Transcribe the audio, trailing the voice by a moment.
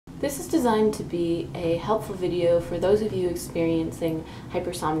This is designed to be a helpful video for those of you experiencing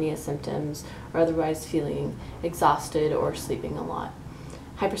hypersomnia symptoms or otherwise feeling exhausted or sleeping a lot.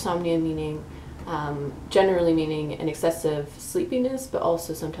 Hypersomnia meaning, generally meaning an excessive sleepiness, but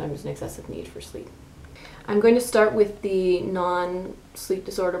also sometimes an excessive need for sleep. I'm going to start with the non-sleep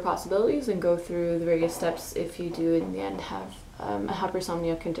disorder possibilities and go through the various steps if you do in the end have a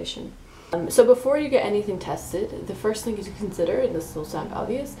hypersomnia condition. So before you get anything tested, the first thing to consider, and this will sound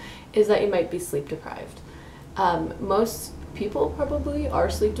obvious, is that you might be sleep deprived. Most people probably are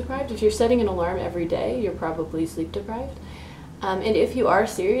sleep deprived. If you're setting an alarm every day, you're probably sleep deprived. And if you are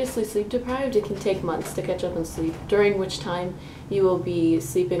seriously sleep deprived, it can take months to catch up on sleep, during which time you will be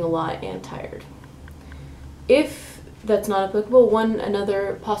sleeping a lot and tired. If that's not applicable,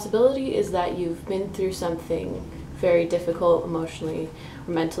 another possibility is that you've been through something very difficult emotionally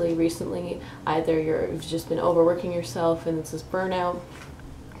or mentally recently. Either you've just been overworking yourself and it's this burnout,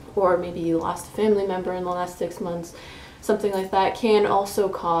 or maybe you lost a family member in the last 6 months. Something like that can also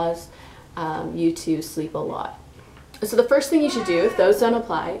cause you to sleep a lot. So the first thing you should do, if those don't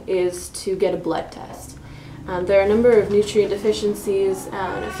apply, is to get a blood test. There are a number of nutrient deficiencies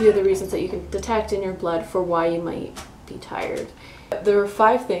and a few of the reasons that you can detect in your blood for why you might be tired. There are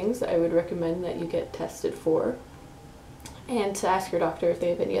 5 things I would recommend that you get tested for, and to ask your doctor if they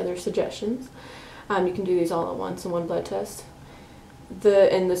have any other suggestions. You can do these all at once in one blood test.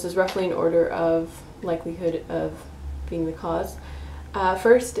 And this is roughly in order of likelihood of being the cause.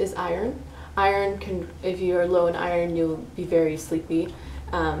 First is iron. Iron can, if you are low in iron, you'll be very sleepy.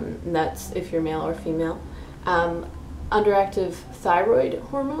 And that's if you're male or female. Underactive thyroid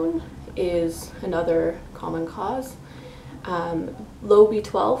hormone is another common cause. Low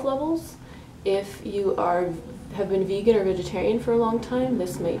B12 levels. If you have been vegan or vegetarian for a long time,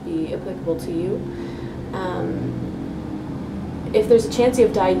 this might be applicable to you. If there's a chance you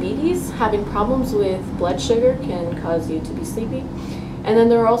have diabetes, having problems with blood sugar can cause you to be sleepy. And then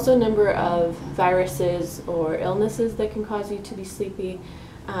there are also a number of viruses or illnesses that can cause you to be sleepy,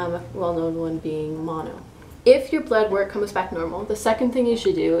 a well-known one being mono. If your blood work comes back normal, the second thing you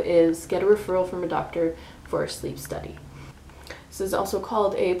should do is get a referral from a doctor for a sleep study. This is also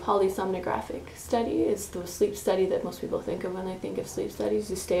called a polysomnographic study. It's the sleep study that most people think of when they think of sleep studies.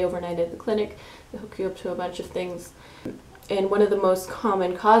 You stay overnight at the clinic, they hook you up to a bunch of things. And one of the most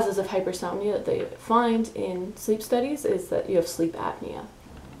common causes of hypersomnia that they find in sleep studies is that you have sleep apnea.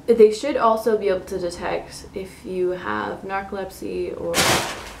 They should also be able to detect if you have narcolepsy or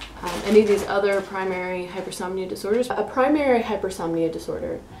any of these other primary hypersomnia disorders. A primary hypersomnia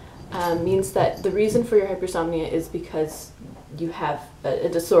disorder means that the reason for your hypersomnia is because you have a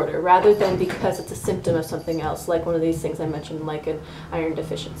disorder, rather than because it's a symptom of something else, like one of these things I mentioned, like an iron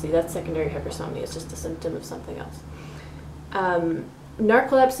deficiency. That's secondary hypersomnia. It's just a symptom of something else.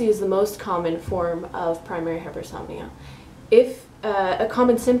 Narcolepsy is the most common form of primary hypersomnia. If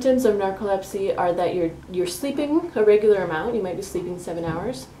common symptoms of narcolepsy are that you're sleeping a regular amount, you might be sleeping 7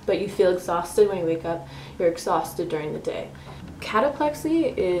 hours, but you feel exhausted when you wake up, you're exhausted during the day.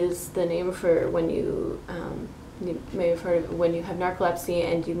 Cataplexy is the name for when you may have heard of when you have narcolepsy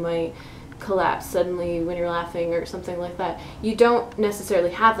and you might collapse suddenly when you're laughing or something like that. You don't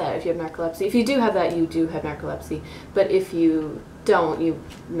necessarily have that if you have narcolepsy. If you do have that, you do have narcolepsy. But if you don't,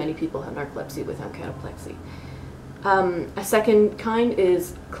 many people have narcolepsy without cataplexy. A second kind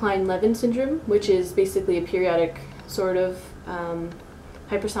is Klein-Levin syndrome, which is basically a periodic sort of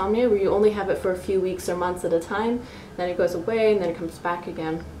hypersomnia where you only have it for a few weeks or months at a time, then it goes away and then it comes back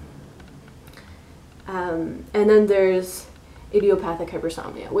again. And then there's idiopathic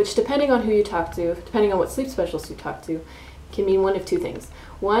hypersomnia, which, depending on who you talk to, depending on what sleep specialist you talk to, can mean one of 2 things.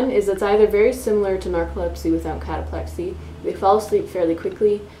 One is it's either very similar to narcolepsy without cataplexy. They fall asleep fairly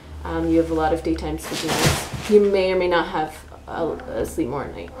quickly. You have a lot of daytime sleepiness. You may or may not have sleep more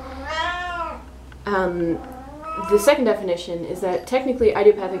at night. The second definition is that technically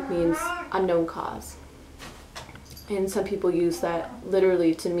idiopathic means unknown cause. And some people use that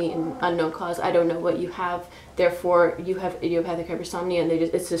literally to mean unknown cause. I don't know what you have, therefore you have idiopathic hypersomnia, and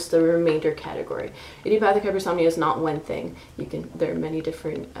it's just a remainder category. Idiopathic hypersomnia is not one thing. There are many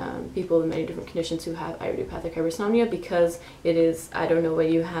different people with many different conditions who have idiopathic hypersomnia, because it is, I don't know what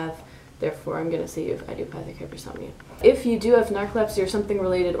you have, therefore I'm going to say you have idiopathic hypersomnia. If you do have narcolepsy or something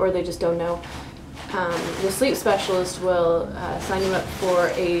related, or they just don't know, the sleep specialist will sign you up for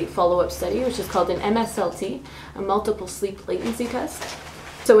a follow-up study, which is called an MSLT, a multiple sleep latency test.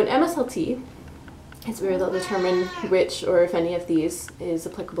 So an MSLT is where they'll determine which or if any of these is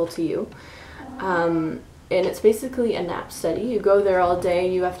applicable to you. And it's basically a nap study. You go there all day,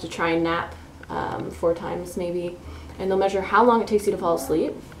 you have to try and nap 4 times maybe, and they'll measure how long it takes you to fall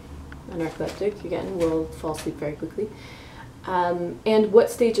asleep, a narcoleptic, again, will fall asleep very quickly. And what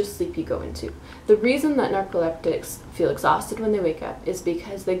stage of sleep you go into. The reason that narcoleptics feel exhausted when they wake up is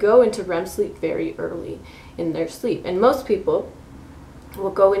because they go into REM sleep very early in their sleep. And most people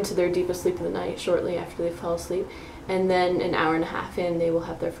will go into their deepest sleep of the night shortly after they fall asleep, and then an hour and a half in, they will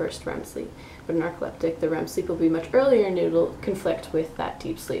have their first REM sleep. But in narcoleptic, the REM sleep will be much earlier, and it'll conflict with that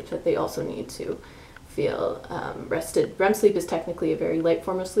deep sleep that they also need to feel rested. REM sleep is technically a very light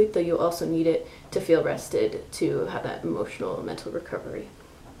form of sleep, though you'll also need it to feel rested to have that emotional, mental recovery.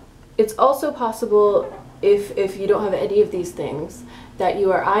 It's also possible, if you don't have any of these things, that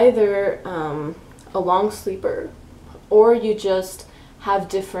you are either a long sleeper, or you just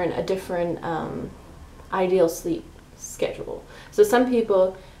have a different ideal sleep schedule. So some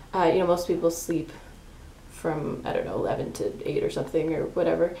people, most people sleep from, 11 to 8 or something, or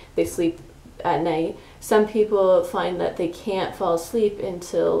whatever. They sleep at night. Some people find that they can't fall asleep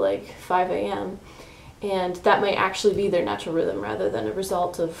until like 5 a.m. and that might actually be their natural rhythm rather than a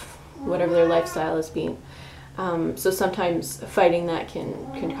result of whatever their lifestyle has been. So sometimes fighting that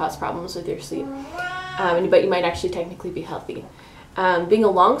can cause problems with your sleep, but you might actually technically be healthy. Being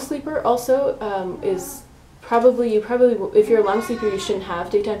a long sleeper also is probably, if you're a long sleeper, you shouldn't have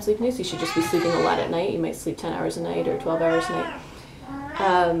daytime sleepiness. You should just be sleeping a lot at night. You might sleep 10 hours a night or 12 hours a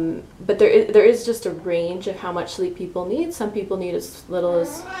night. But there is just a range of how much sleep people need. Some people need as little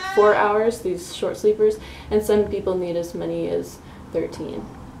as 4 hours, these short sleepers, and some people need as many as 13.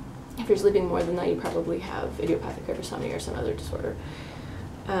 If you're sleeping more than that, you probably have idiopathic hypersomnia or some other disorder.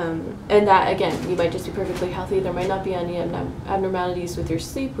 And that, again, you might just be perfectly healthy. There might not be any abnormalities with your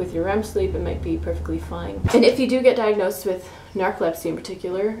sleep, with your REM sleep. It might be perfectly fine. And if you do get diagnosed with narcolepsy in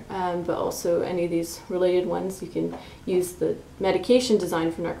particular, but also any of these related ones, you can use the medication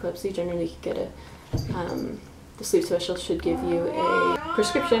designed for narcolepsy. Generally, you can get the sleep specialist should give you a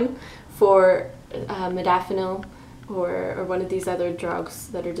prescription for modafinil or one of these other drugs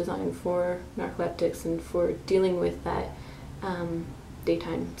that are designed for narcoleptics and for dealing with that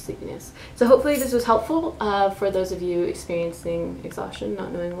daytime sleepiness. So hopefully this was helpful for those of you experiencing exhaustion,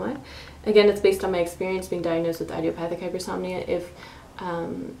 not knowing why. Again, it's based on my experience being diagnosed with idiopathic hypersomnia. If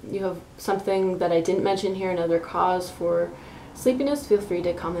you have something that I didn't mention here, another cause for sleepiness, feel free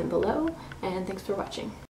to comment below, and thanks for watching.